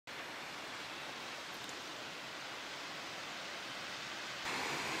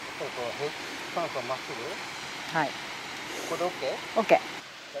スタンスはまっすぐ。はい。これで OK？ OK。大丈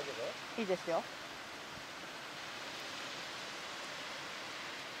夫？いいですよ。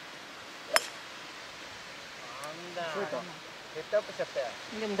なんだ。セットアップしちゃったよ。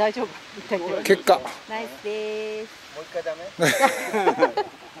でも大丈夫。結果。ナイスです。もう一回ダメ？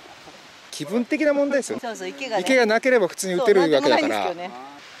気分的な問題ですよ。そうそう、池がね。池がなければ普通に打てるわけだから。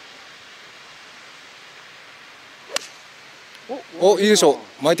お、いいでしょう。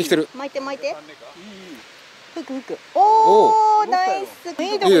巻いてきてる。巻いて巻いて。ふくふく。おお、ナイス。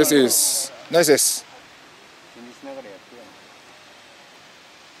いいです、いいです。ナイスです。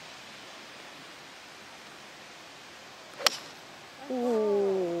お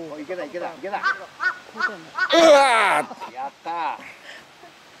お、いけたいけたいけた。うわー。やった。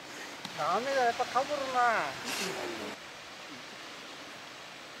ダメだ、やっぱかぶるな。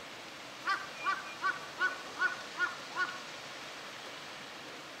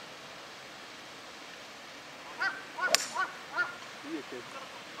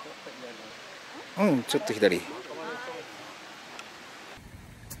うん、ちょっと左。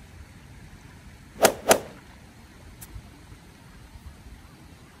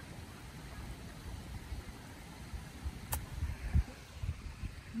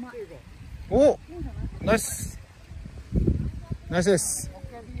お、ナイス。ナイスです。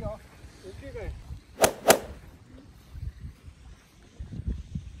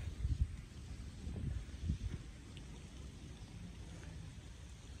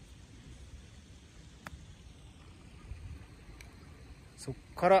そっ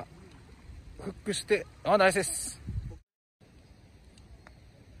からフックして、あ、ナイスです。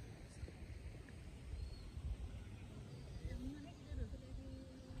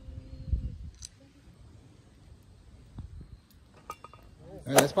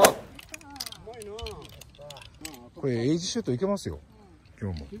ナイスパー。これエイジシュートいけますよ、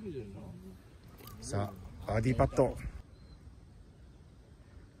今日も。さあ、バーディーパット。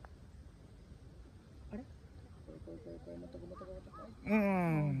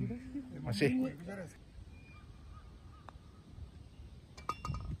惜しい。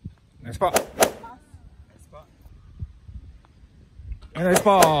ナイスパー。ナイス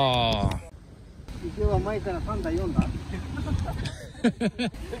パー。池は巻いたら3打4打。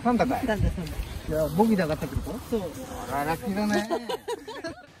3打かい。いや、ボギーで上がったってこと？そう。あら、ラッキーだね。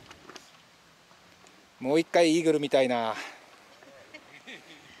もう一回イーグルみたいな。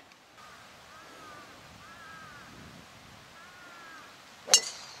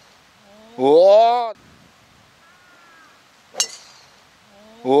おお。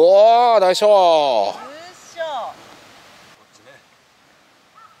おお、大将。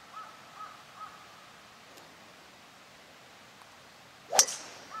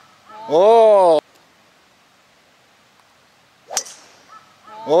おお。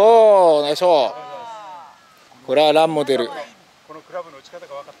おお、ナイスショー。これはランも出る。このクラブの打ち方が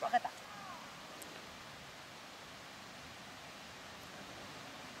分かった。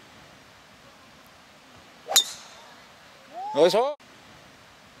よいしょ。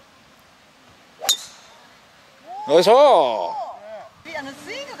よいしょ。ス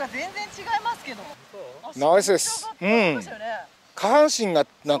イングが全然違いますけど。ナイスです。うん。下半身が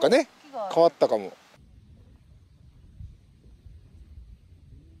なんかね、変わったかも。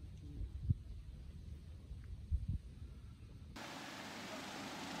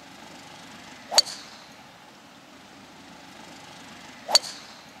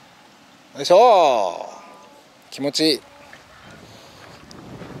よいしょ。気持ちいい。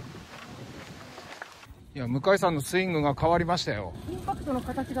いや、向井さんのスイングが変わりましたよ。インパクトの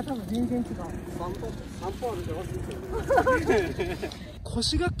形が多分全然違う。3歩あるで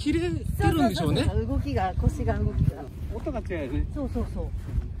腰が切れてるんでしょうね。動きが、腰が動きが。音が違うよね。そうそうそ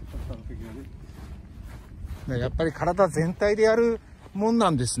う。やっぱり体全体でやるもんな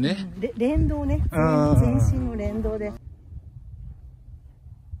んですね。連動ね。全身の連動で。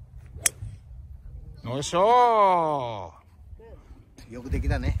よいしょー。よくでき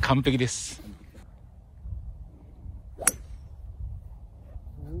たね。完璧です。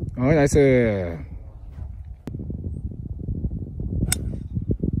はい、ナイス。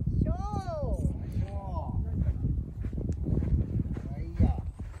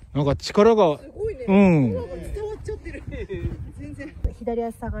なんか力が、すごいね。伝わっちゃってる。全然。左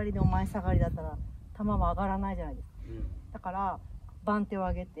足下がりでお前下がりだったら球も上がらないじゃないですか。だから番手を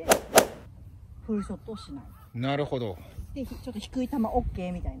上げてフルショットをしない。なるほど。で、ちょっと低い球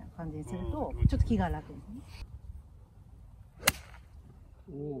OK みたいな感じにするとちょっと気が楽ですね。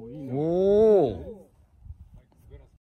おお、いいね。おお。